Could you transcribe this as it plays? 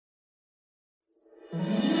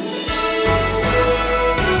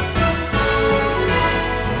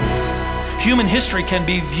Human history can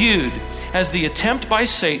be viewed as the attempt by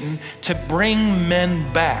Satan to bring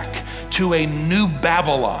men back to a new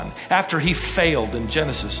Babylon after he failed in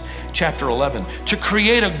Genesis chapter 11, to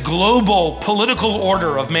create a global political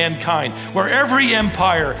order of mankind where every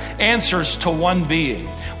empire answers to one being,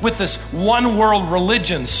 with this one world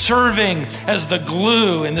religion serving as the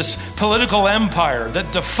glue in this political empire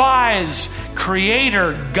that defies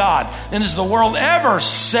Creator God. And is the world ever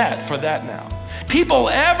set for that now? People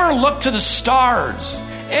ever look to the stars?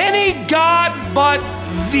 Any God but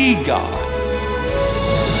the God.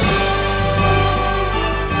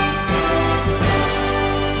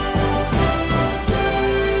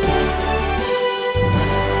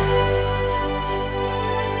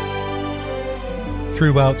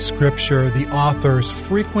 Throughout Scripture, the authors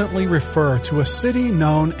frequently refer to a city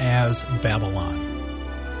known as Babylon.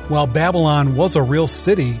 While Babylon was a real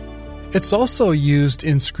city, it's also used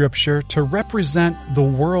in Scripture to represent the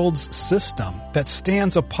world's system that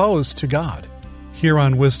stands opposed to God. Here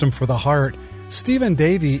on Wisdom for the Heart, Stephen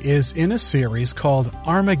Davey is in a series called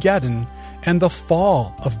Armageddon and the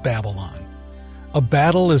Fall of Babylon. A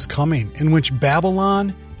battle is coming in which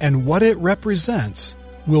Babylon and what it represents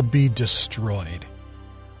will be destroyed.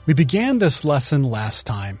 We began this lesson last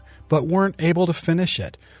time, but weren't able to finish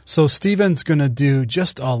it. So Stephen's going to do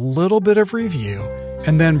just a little bit of review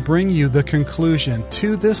and then bring you the conclusion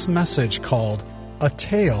to this message called A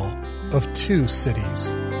Tale of Two Cities.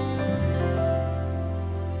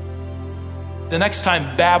 The next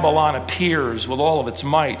time Babylon appears with all of its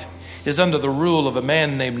might is under the rule of a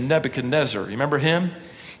man named Nebuchadnezzar. You remember him?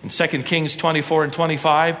 In 2 Kings 24 and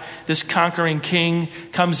 25, this conquering king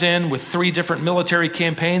comes in with 3 different military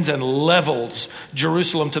campaigns and levels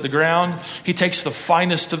Jerusalem to the ground. He takes the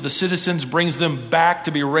finest of the citizens, brings them back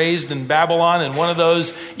to be raised in Babylon, and one of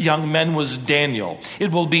those young men was Daniel.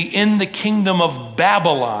 It will be in the kingdom of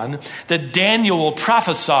Babylon that Daniel will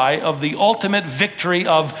prophesy of the ultimate victory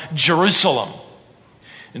of Jerusalem.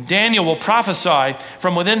 And Daniel will prophesy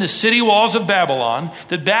from within the city walls of Babylon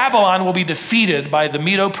that Babylon will be defeated by the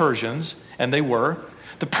Medo-Persians, and they were.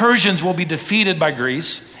 The Persians will be defeated by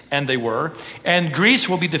Greece, and they were. And Greece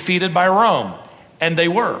will be defeated by Rome, and they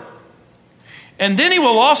were. And then he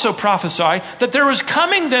will also prophesy that there is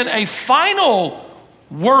coming then a final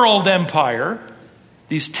world empire,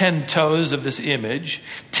 these 10 toes of this image,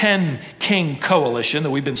 10 king coalition that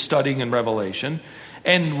we've been studying in Revelation,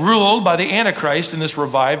 and ruled by the Antichrist in this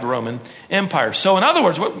revived Roman Empire. So in other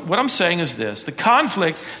words, what I'm saying is this: the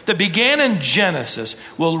conflict that began in Genesis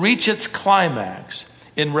will reach its climax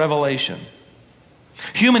in Revelation.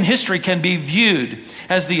 Human history can be viewed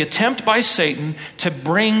as the attempt by Satan to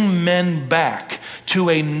bring men back to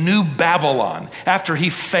a new Babylon after he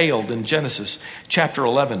failed in Genesis chapter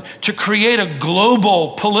 11, to create a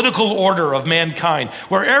global political order of mankind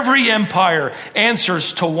where every empire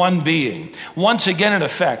answers to one being, once again in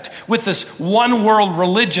effect, with this one world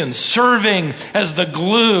religion serving as the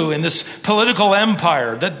glue in this political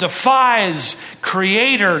empire that defies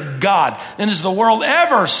Creator God. And is the world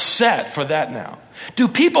ever set for that now? Do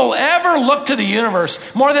people ever look to the universe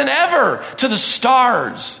more than ever to the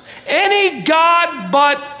stars? Any God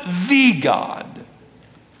but the God.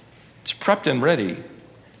 It's prepped and ready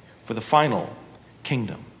for the final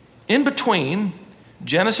kingdom. In between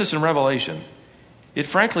Genesis and Revelation, it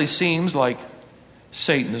frankly seems like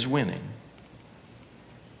Satan is winning.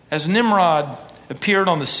 As Nimrod appeared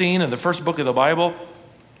on the scene in the first book of the Bible,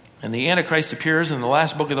 and the Antichrist appears in the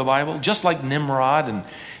last book of the Bible, just like Nimrod and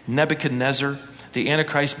Nebuchadnezzar, the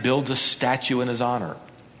Antichrist builds a statue in his honor.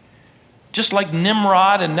 Just like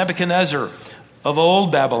Nimrod and Nebuchadnezzar of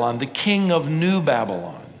old Babylon, the king of new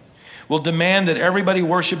Babylon will demand that everybody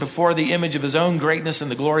worship before the image of his own greatness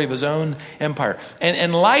and the glory of his own empire.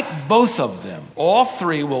 And like both of them, all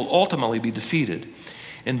three will ultimately be defeated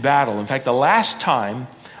in battle. In fact, the last time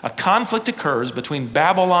a conflict occurs between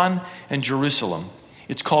Babylon and Jerusalem,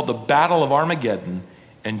 it's called the Battle of Armageddon,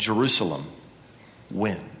 and Jerusalem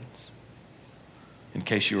wins. In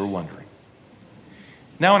case you were wondering.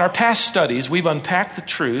 Now, in our past studies, we've unpacked the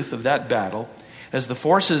truth of that battle as the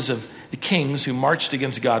forces of the kings who marched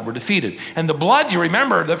against God were defeated. And the blood, you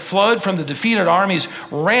remember, that flowed from the defeated armies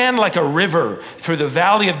ran like a river through the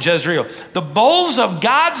valley of Jezreel. The bowls of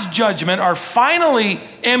God's judgment are finally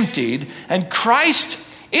emptied, and Christ,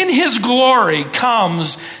 in his glory,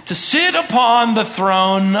 comes to sit upon the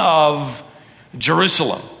throne of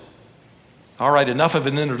Jerusalem. All right, enough of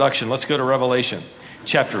an introduction. Let's go to Revelation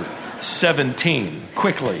chapter 17,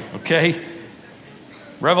 quickly, okay?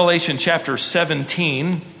 Revelation chapter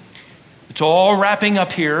 17. It's all wrapping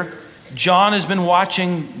up here John has been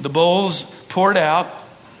watching the bowls poured out.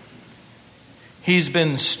 He's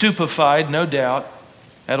been stupefied, no doubt,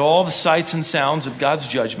 at all the sights and sounds of God's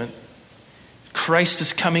judgment. Christ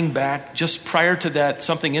is coming back. Just prior to that,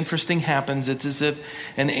 something interesting happens. It's as if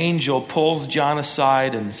an angel pulls John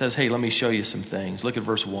aside and says, hey, let me show you some things. Look at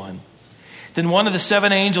verse 1. Then one of the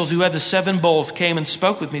 7 angels who had the 7 bowls came and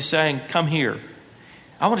spoke with me, saying, come here.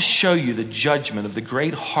 I want to show you the judgment of the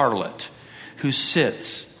great harlot who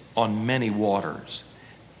sits on many waters.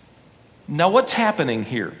 Now, what's happening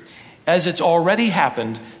here? As it's already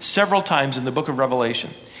happened several times in the book of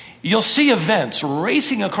Revelation, you'll see events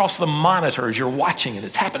racing across the monitor as you're watching it.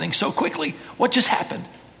 It's happening so quickly. What just happened?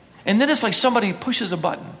 And then it's like somebody pushes a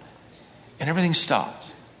button and everything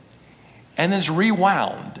stops. And then it's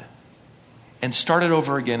rewound and started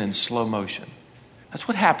over again in slow motion. That's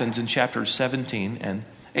what happens in chapters 17 and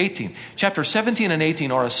 18. Chapters 17 and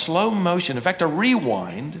 18 are a slow motion, in fact, a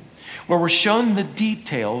rewind, where we're shown the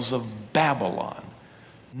details of Babylon,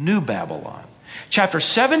 New Babylon. Chapter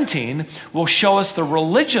 17 will show us the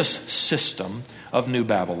religious system of New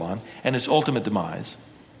Babylon and its ultimate demise.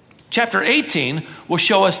 Chapter 18 will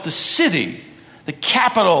show us the city, the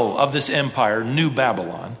capital of this empire, New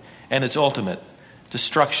Babylon, and its ultimate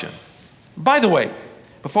destruction. By the way,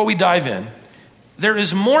 before we dive in, there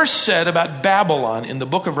is more said about Babylon in the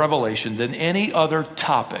book of Revelation than any other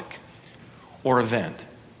topic or event.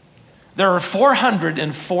 There are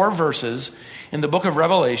 404 verses in the book of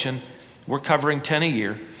Revelation. We're covering 10 a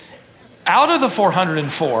year. Out of the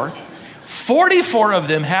 404, 44 of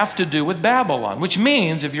them have to do with Babylon, which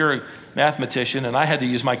means, if you're a mathematician, and I had to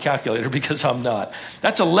use my calculator because I'm not,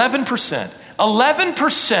 that's 11%.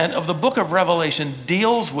 11% of the book of Revelation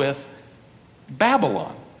deals with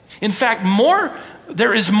Babylon. In fact,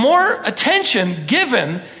 there is more attention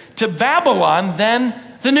given to Babylon than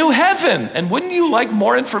the new heaven. And wouldn't you like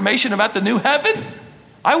more information about the new heaven?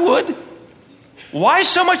 I would. Why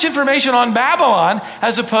so much information on Babylon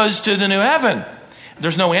as opposed to the new heaven?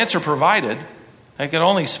 There's no answer provided. I can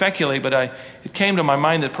only speculate, but it came to my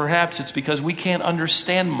mind that perhaps it's because we can't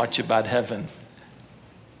understand much about heaven.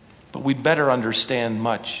 But we'd better understand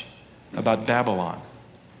much about Babylon,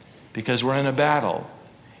 because we're in a battle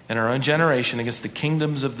in our own generation against the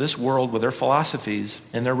kingdoms of this world with their philosophies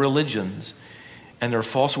and their religions and their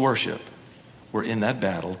false worship. We're in that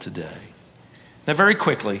battle today. Now, very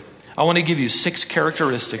quickly, I want to give you 6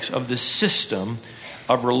 characteristics of the system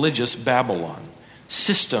of religious Babylon,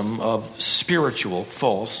 system of spiritual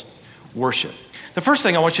false worship. The first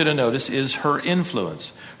thing I want you to notice is her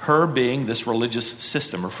influence, her being this religious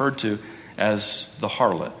system referred to as the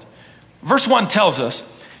harlot. Verse 1 tells us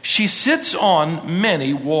she sits on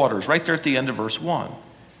many waters, right there at the end of verse 1.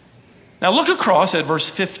 Now look across at verse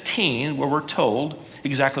 15, where we're told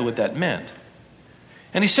exactly what that meant.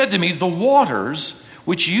 And he said to me, the waters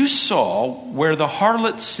which you saw where the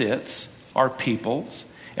harlot sits are peoples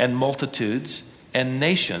and multitudes and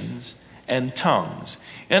nations and tongues.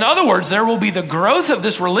 In other words, there will be the growth of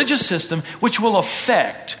this religious system which will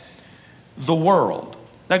affect the world.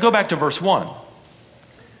 Now go back to verse 1.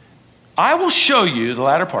 I will show you, the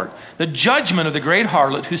latter part, the judgment of the great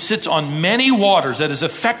harlot who sits on many waters, that is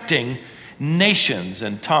affecting nations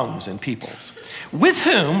and tongues and peoples. With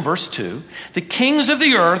whom, verse 2, the kings of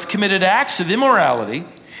the earth committed acts of immorality,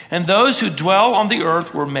 and those who dwell on the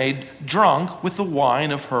earth were made drunk with the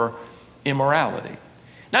wine of her immorality.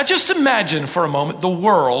 Now just imagine for a moment the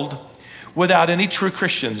world without any true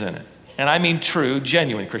Christians in it. And I mean true,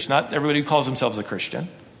 genuine Christians, not everybody who calls themselves a Christian.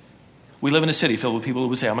 We live in a city filled with people who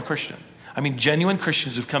would say, I'm a Christian. I mean genuine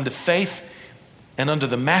Christians who've come to faith and under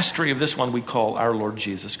the mastery of this one we call our Lord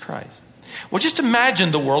Jesus Christ. Well, just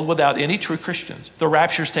imagine the world without any true Christians. The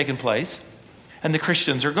rapture's taken place and the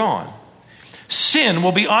Christians are gone. Sin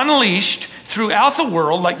will be unleashed throughout the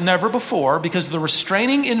world like never before because the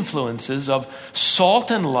restraining influences of salt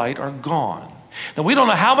and light are gone. Now, we don't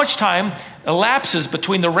know how much time elapses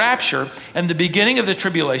between the rapture and the beginning of the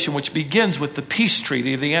tribulation, which begins with the peace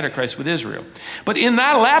treaty of the Antichrist with Israel. But in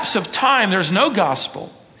that lapse of time, there's no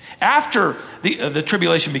gospel. After the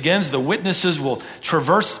tribulation begins, the witnesses will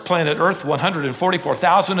traverse planet Earth,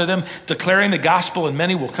 144,000 of them, declaring the gospel, and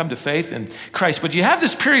many will come to faith in Christ. But you have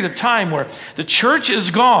this period of time where the church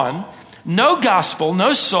is gone, no gospel,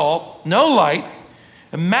 no salt, no light.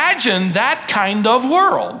 Imagine that kind of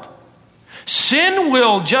world. Sin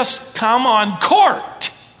will just come on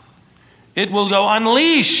court. It will go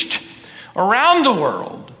unleashed around the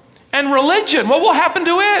world. And religion, what will happen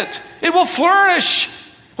to it? It will flourish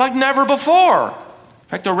like never before. In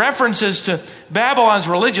fact, the references to Babylon's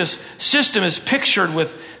religious system is pictured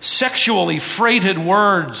with sexually freighted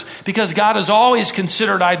words, because God has always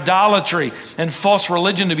considered idolatry and false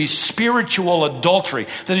religion to be spiritual adultery.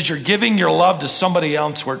 That is, you're giving your love to somebody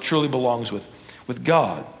else where it truly belongs with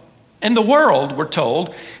God. And the world, we're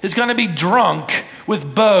told, is going to be drunk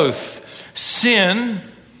with both sin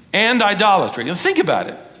and idolatry. Now think about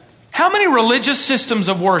it. How many religious systems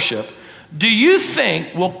of worship do you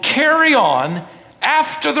think will carry on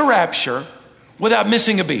after the rapture without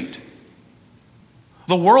missing a beat?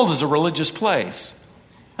 The world is a religious place,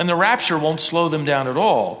 and the rapture won't slow them down at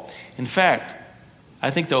all. In fact, I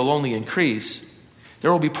think they'll only increase.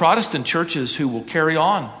 There will be Protestant churches who will carry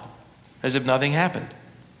on as if nothing happened.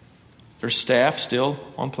 There's staff still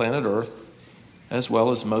on planet Earth, as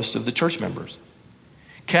well as most of the church members.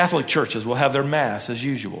 Catholic churches will have their Mass as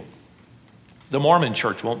usual. The Mormon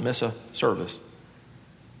church won't miss a service.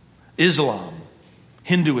 Islam,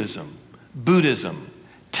 Hinduism, Buddhism,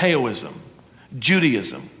 Taoism,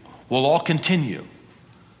 Judaism will all continue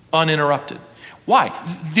uninterrupted. Why?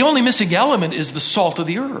 The only missing element is the salt of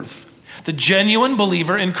the earth, the genuine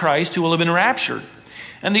believer in Christ who will have been raptured.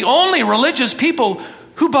 And the only religious people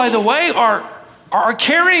who, by the way, are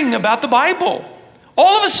caring about the Bible.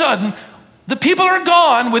 All of a sudden, the people are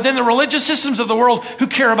gone within the religious systems of the world who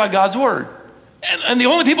care about God's Word. And the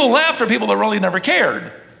only people left are people that really never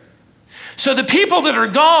cared. So the people that are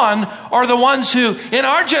gone are the ones who, in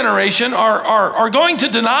our generation, are going to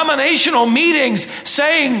denominational meetings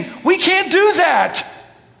saying, we can't do that.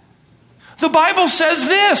 The Bible says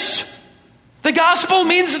this. The gospel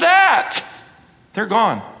means that. They're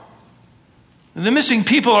gone. The missing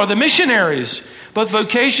people are the missionaries, both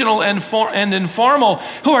vocational and informal,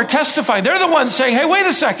 who are testifying. They're the ones saying, hey, wait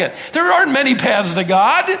a second. There aren't many paths to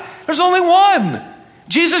God. There's only one.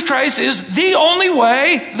 Jesus Christ is the only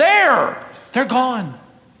way there. They're gone.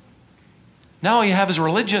 Now all you have is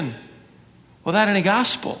religion without any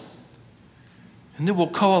gospel. And it will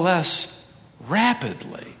coalesce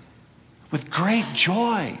rapidly with great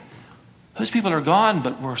joy. Those people are gone,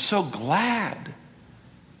 but we're so glad.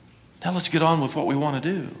 Now let's get on with what we want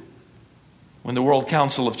to do. When the World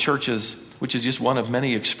Council of Churches, which is just one of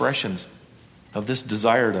many expressions of this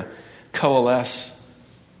desire to coalesce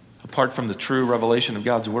apart from the true revelation of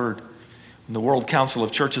God's Word, when the World Council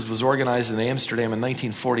of Churches was organized in Amsterdam in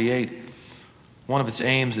 1948, one of its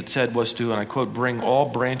aims, it said, was to, and I quote, bring all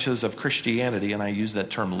branches of Christianity, and I use that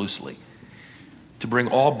term loosely, to bring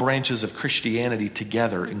all branches of Christianity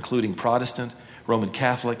together, including Protestant, Roman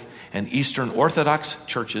Catholic, and Eastern Orthodox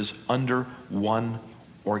churches under one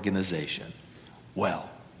organization. Well,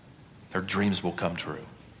 their dreams will come true.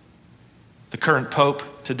 The current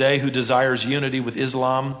Pope today, who desires unity with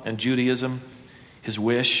Islam and Judaism, his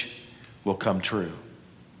wish will come true.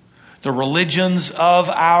 The religions of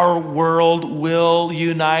our world will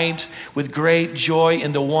unite with great joy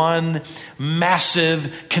into one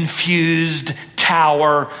massive, confused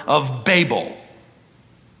tower of Babel.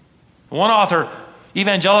 One author,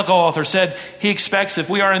 evangelical author, said he expects, if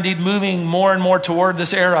we are indeed moving more and more toward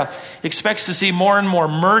this era, expects to see more and more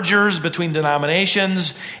mergers between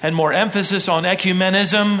denominations and more emphasis on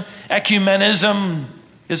ecumenism. Ecumenism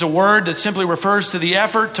is a word that simply refers to the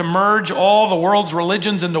effort to merge all the world's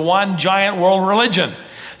religions into one giant world religion.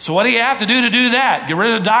 So what do you have to do that? Get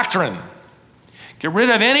rid of doctrine. Get rid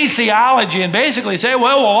of any theology and basically say,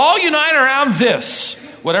 well, we'll all unite around this,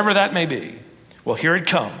 whatever that may be. Well, here it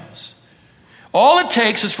comes. All it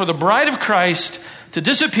takes is for the bride of Christ to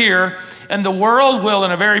disappear, and the world will,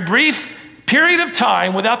 in a very brief period of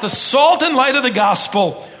time, without the salt and light of the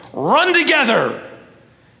gospel, run together.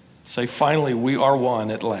 Say, finally, we are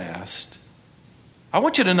one at last. I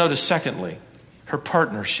want you to notice, secondly, her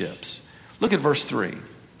partnerships. Look at verse 3.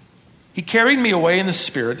 He carried me away in the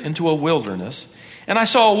spirit into a wilderness, and I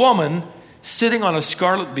saw a woman sitting on a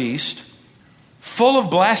scarlet beast, full of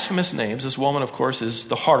blasphemous names. This woman, of course, is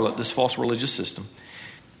the harlot, this false religious system.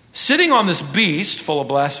 Sitting on this beast, full of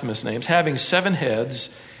blasphemous names, having 7 heads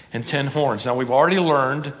and 10 horns. Now, we've already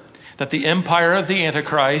learned that the empire of the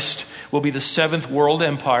Antichrist will be the 7th world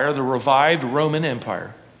empire, the revived Roman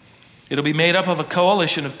Empire. It'll be made up of a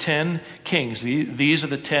coalition of 10 kings. These are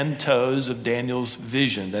the 10 toes of Daniel's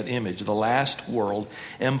vision, that image, the last world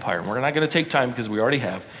empire. We're not going to take time, because we already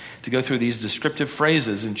have, to go through these descriptive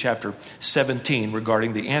phrases in chapter 17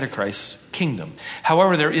 regarding the Antichrist's kingdom.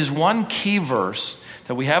 However, there is one key verse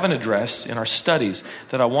that we haven't addressed in our studies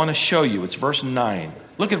that I want to show you. It's verse 9.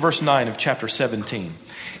 Look at verse 9 of chapter 17.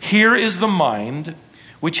 Here is the mind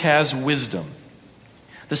which has wisdom.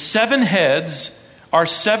 The 7 heads are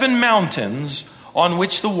 7 mountains on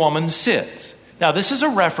which the woman sits. Now, this is a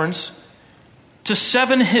reference to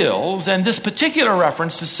 7 hills, and this particular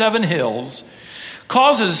reference to 7 hills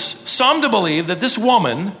causes some to believe that this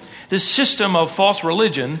woman, this system of false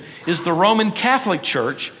religion, is the Roman Catholic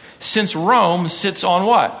Church, since Rome sits on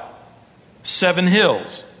what? 7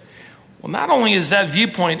 hills. Well, not only is that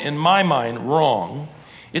viewpoint in my mind wrong,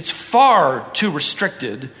 it's far too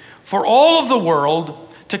restricted for all of the world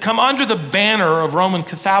to come under the banner of Roman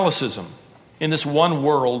Catholicism in this one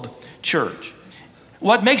world church.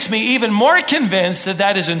 What makes me even more convinced that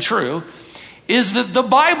that isn't true is that the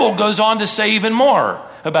Bible goes on to say even more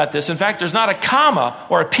about this. In fact, there's not a comma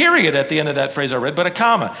or a period at the end of that phrase I read, but a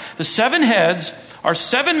comma. The 7 heads are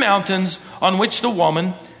 7 mountains on which the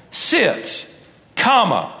woman sits,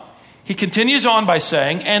 comma. He continues on by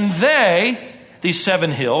saying, and they, these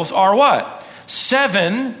 7 hills, are what?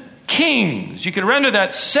 7 kings. You could render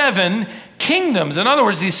that 7 kingdoms. In other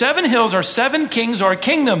words, these 7 hills are 7 kings or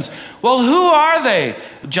kingdoms. Well, who are they?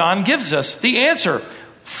 John gives us the answer.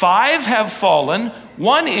 5 have fallen,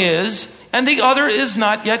 1 is, and the other is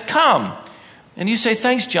not yet come. And you say,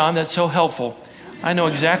 thanks, John, that's so helpful. I know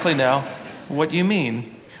exactly now what you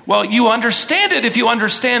mean. Well, you understand it if you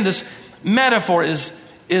understand this metaphor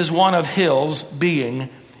is one of hills being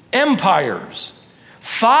empires.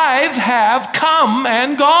 5 have come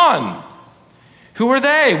and gone. Who are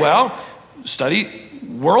they? Well, study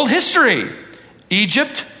world history.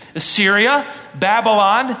 Egypt, Assyria,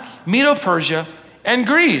 Babylon, Medo-Persia, and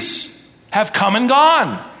Greece have come and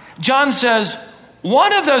gone. John says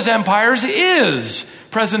one of those empires is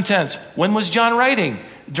present tense. When was John writing?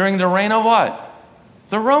 During the reign of what?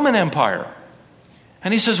 The Roman Empire.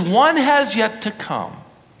 And he says one has yet to come.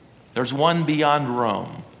 There's one beyond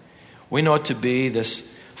Rome. We know it to be this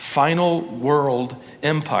final world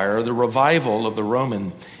empire, the revival of the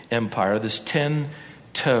Roman Empire, this 10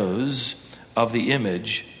 toes of the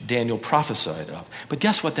image Daniel prophesied of. But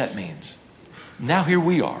guess what that means? Now here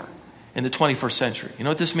we are in the 21st century. You know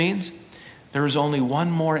what this means? There is only one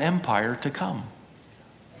more empire to come.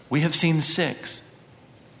 We have seen 6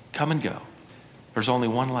 come and go. There's only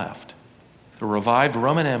one left. The revived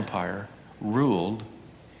Roman Empire ruled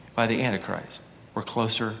by the Antichrist. We're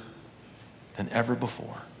closer than ever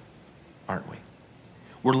before, aren't we?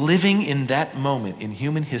 We're living in that moment in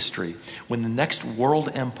human history when the next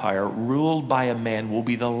world empire ruled by a man will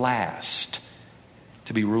be the last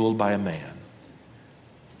to be ruled by a man.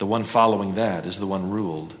 The one following that is the one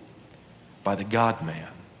ruled by the God-man,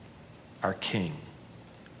 our King,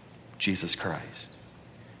 Jesus Christ.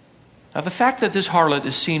 Now, the fact that this harlot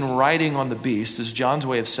is seen riding on the beast is John's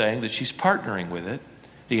way of saying that she's partnering with it,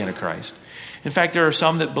 the Antichrist. In fact, there are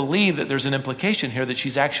some that believe that there's an implication here that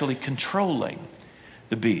she's actually controlling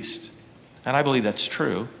the beast. And I believe that's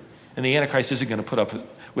true. And the Antichrist isn't going to put up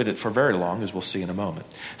with it for very long, as we'll see in a moment.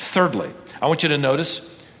 Thirdly, I want you to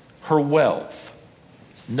notice her wealth.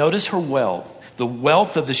 Notice her wealth. The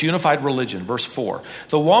wealth of this unified religion. Verse 4.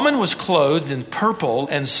 The woman was clothed in purple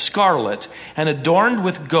and scarlet and adorned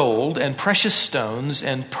with gold and precious stones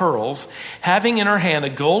and pearls, having in her hand a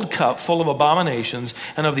gold cup full of abominations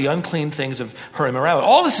and of the unclean things of her immorality.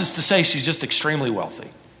 All this is to say she's just extremely wealthy.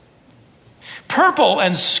 Purple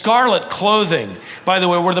and scarlet clothing, by the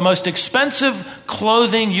way, were the most expensive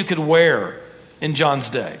clothing you could wear in John's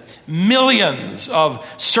day. Millions of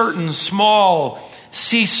certain small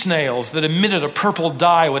sea snails that emitted a purple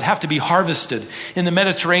dye would have to be harvested in the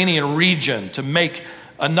Mediterranean region to make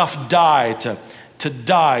enough dye to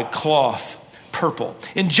dye cloth purple.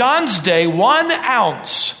 In John's day, 1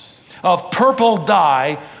 ounce of purple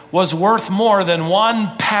dye was worth more than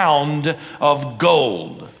 1 pound of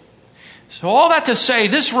gold. So all that to say,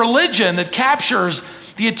 this religion that captures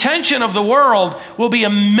the attention of the world will be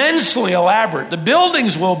immensely elaborate. The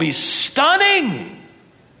buildings will be stunning.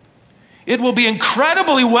 It will be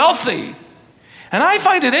incredibly wealthy. And I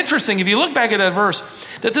find it interesting, if you look back at that verse,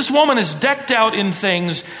 that this woman is decked out in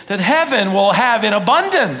things that heaven will have in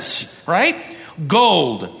abundance, right?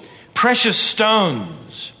 Gold, precious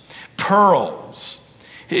stones, pearls.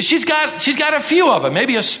 She's got a few of them,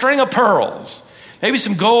 maybe a string of pearls, maybe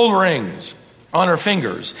some gold rings on her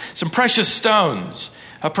fingers, some precious stones,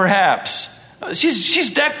 perhaps.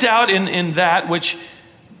 She's decked out in that which,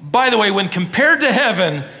 by the way, when compared to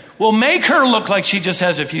heaven, will make her look like she just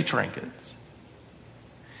has a few trinkets.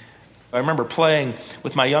 I remember playing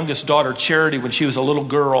with my youngest daughter, Charity, when she was a little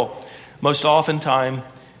girl, most oftentimes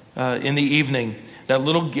in the evening, that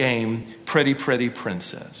little game, Pretty Pretty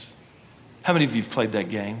Princess. How many of you have played that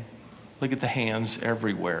game? Look at the hands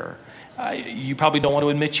everywhere. You probably don't want to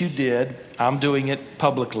admit you did. I'm doing it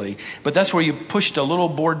publicly. But that's where you pushed a little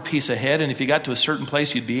board piece ahead, and if you got to a certain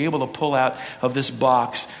place, you'd be able to pull out of this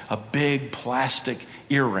box a big plastic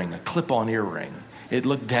earring, a clip-on earring. it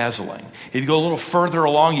looked dazzling. If you go a little further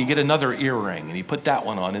along, you get another earring, and you put that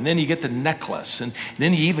one on, and then you get the necklace, and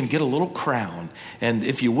then you even get a little crown. And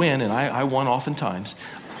if you win, and I won oftentimes,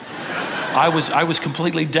 I was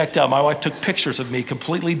completely decked out. My wife took pictures of me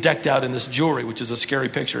completely decked out in this jewelry, which is a scary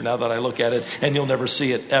picture now that I look at it, and you'll never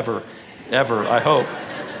see it ever, I hope.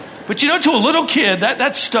 But to a little kid,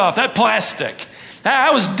 that stuff, that plastic,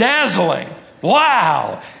 that was dazzling.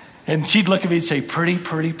 Wow. And she'd look at me and say, pretty,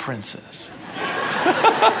 pretty princess.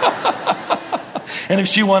 And if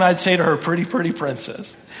she won, I'd say to her, pretty, pretty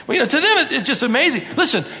princess. Well, to them, it's just amazing.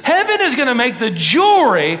 Listen, heaven is going to make the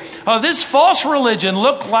jewelry of this false religion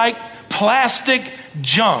look like plastic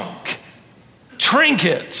junk,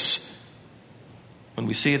 trinkets, when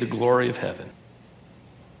we see the glory of heaven.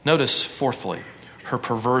 Notice, fourthly, her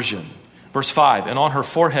perversion. Verse 5, and on her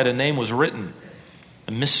forehead a name was written,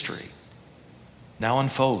 a mystery, now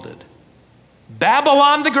unfolded.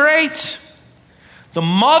 Babylon the Great, the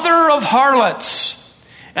mother of harlots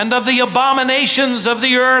and of the abominations of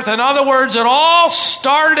the earth. In other words, it all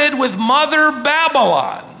started with Mother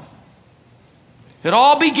Babylon. It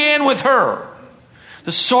all began with her,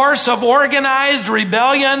 the source of organized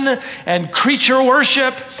rebellion and creature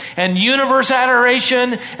worship and universe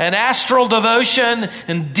adoration and astral devotion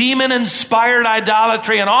and demon-inspired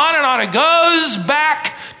idolatry, and on it goes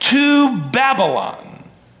back to Babylon.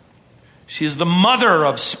 She is the mother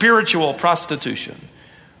of spiritual prostitution,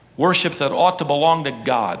 worship that ought to belong to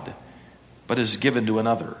God, but is given to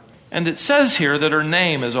another. And it says here that her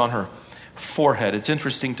name is on her forehead. It's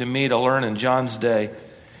interesting to me to learn in John's day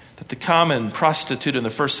that the common prostitute in the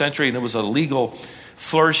first century, and it was a legal,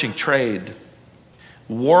 flourishing trade,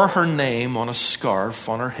 wore her name on a scarf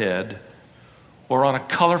on her head or on a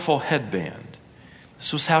colorful headband.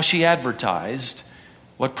 This was how she advertised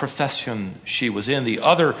what profession she was in. The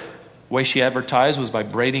other way she advertised was by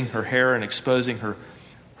braiding her hair and exposing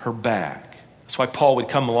her back. That's why Paul would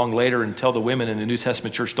come along later and tell the women in the New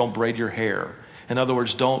Testament church, don't braid your hair. In other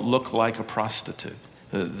words, don't look like a prostitute.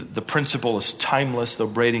 The principle is timeless, though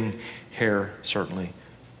braiding hair certainly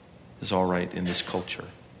is all right in this culture.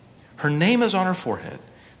 Her name is on her forehead.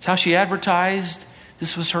 It's how she advertised.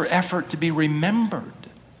 This was her effort to be remembered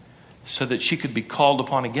so that she could be called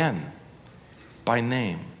upon again by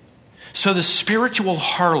name. So the spiritual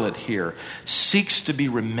harlot here seeks to be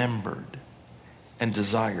remembered and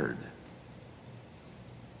desired.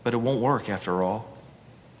 But it won't work after all.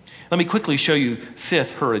 Let me quickly show you,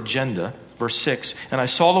 fifth, her agenda. Verse 6, and I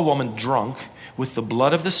saw the woman drunk with the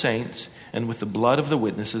blood of the saints and with the blood of the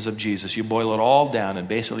witnesses of Jesus. You boil it all down, and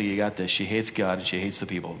basically you got this. She hates God and she hates the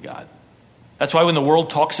people of God. That's why when the world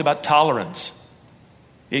talks about tolerance,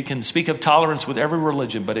 it can speak of tolerance with every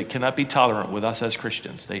religion, but it cannot be tolerant with us as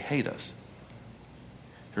Christians. They hate us.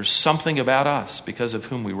 There's something about us because of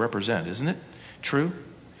whom we represent, isn't it true?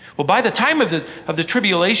 Well, by the time of the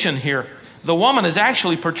tribulation here, the woman is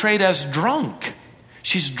actually portrayed as drunk.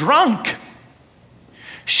 She's drunk.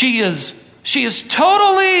 She is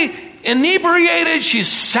totally inebriated. She's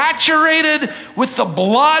saturated with the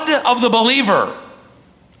blood of the believer.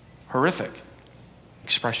 Horrific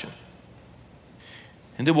expression.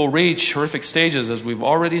 And it will reach horrific stages, as we've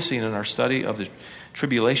already seen in our study of the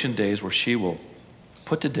tribulation days, where she will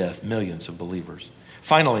put to death millions of believers.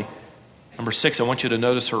 Finally, number 6, I want you to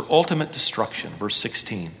notice her ultimate destruction. Verse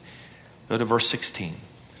 16. Go to verse 16.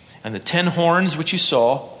 And the 10 horns which you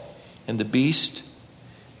saw, and the beast,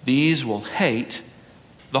 these will hate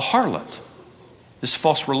the harlot, this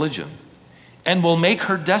false religion, and will make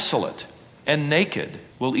her desolate and naked,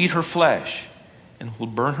 will eat her flesh, and will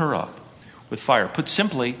burn her up with fire. Put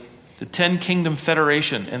simply, the 10 kingdom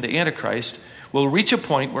federation and the Antichrist will reach a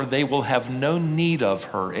point where they will have no need of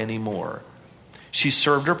her anymore. She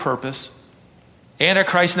served her purpose.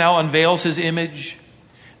 Antichrist now unveils his image,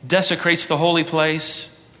 desecrates the holy place.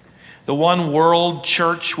 The one world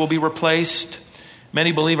church will be replaced.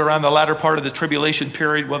 Many believe around the latter part of the tribulation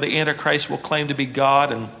period, where the Antichrist will claim to be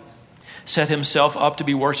God and set himself up to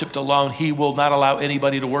be worshipped alone. He will not allow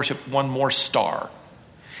anybody to worship one more star.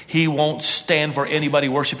 He won't stand for anybody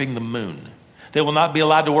worshiping the moon. They will not be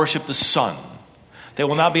allowed to worship the sun. They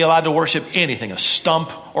will not be allowed to worship anything, a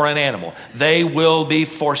stump or an animal. They will be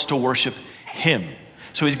forced to worship him.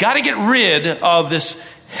 So he's got to get rid of this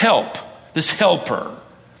helper.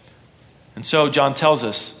 And so John tells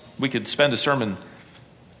us, we could spend a sermon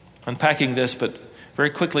unpacking this, but very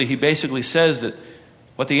quickly he basically says that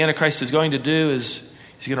what the Antichrist is going to do is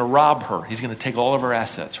he's going to rob her. He's going to take all of her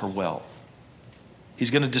assets, her wealth.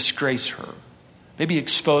 He's going to disgrace her, maybe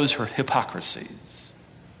expose her hypocrisies.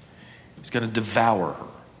 He's going to devour her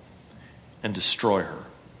and destroy her.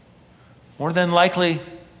 More than likely,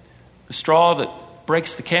 the straw that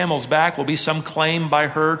breaks the camel's back will be some claim by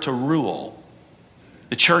her to rule.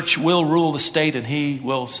 The church will rule the state, and he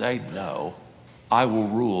will say, no, I will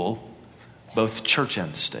rule both church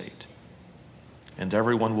and state, and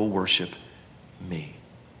everyone will worship me.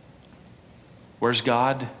 Where's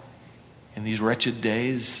God in these wretched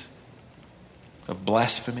days of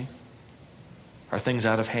blasphemy? Are things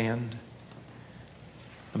out of hand?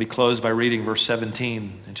 Let me close by reading verse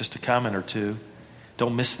 17 and just a comment or two.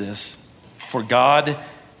 Don't miss this. For God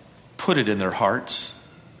put it in their hearts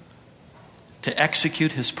to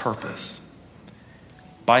execute his purpose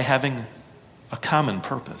by having a common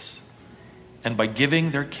purpose and by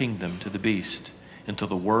giving their kingdom to the beast until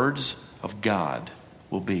the words of God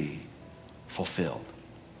will be fulfilled.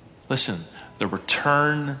 Listen, the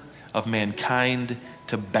return of mankind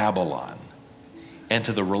to Babylon and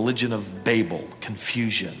to the religion of Babel,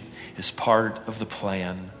 confusion, is part of the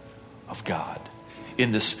plan of God.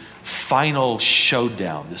 In this final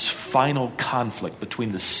showdown, this final conflict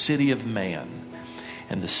between the city of man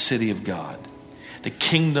and the city of God, the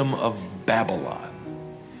kingdom of Babylon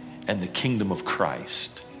and the kingdom of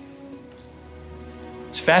Christ.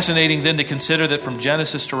 It's fascinating then to consider that from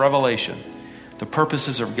Genesis to Revelation, the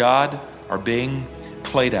purposes of God are being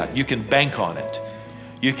played out. You can bank on it.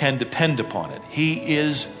 You can depend upon it. He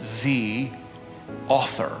is the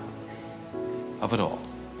author of it all.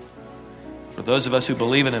 For those of us who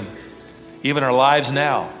believe in him, even our lives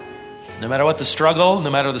now, no matter what the struggle,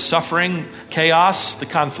 no matter the suffering, chaos, the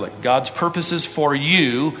conflict, God's purposes for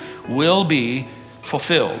you will be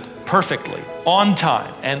fulfilled perfectly, on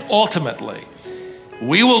time, and ultimately.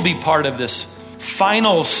 We will be part of this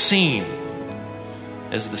final scene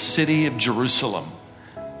as the city of Jerusalem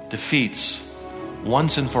defeats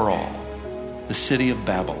once and for all the city of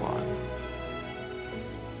Babylon.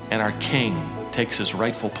 And our King takes his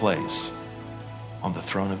rightful place on the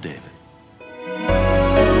throne of David.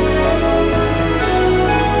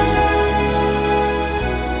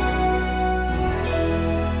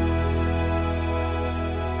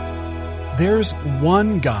 There's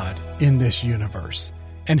one God in this universe,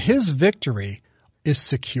 and his victory is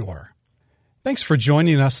secure. Thanks for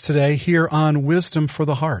joining us today here on Wisdom for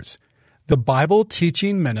the Heart, the Bible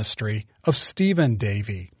teaching ministry of Stephen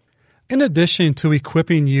Davey. In addition to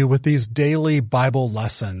equipping you with these daily Bible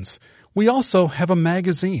lessons, we also have a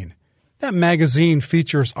magazine. That magazine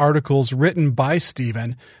features articles written by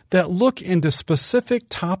Stephen that look into specific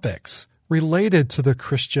topics related to the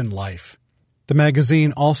Christian life. The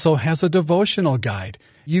magazine also has a devotional guide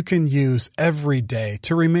you can use every day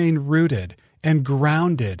to remain rooted and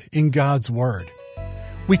grounded in God's Word.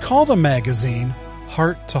 We call the magazine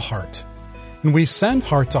Heart to Heart, and we send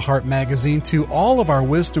Heart to Heart magazine to all of our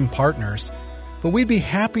Wisdom partners, but we'd be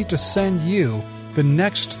happy to send you the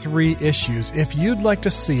next 3 issues if you'd like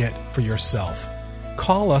to see it for yourself.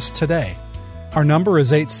 Call us today. Our number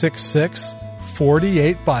is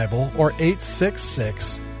 866-48-BIBLE or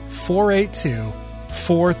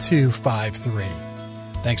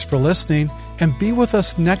 866-482-4253. Thanks for listening, and be with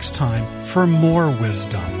us next time for more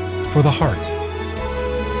wisdom for the heart.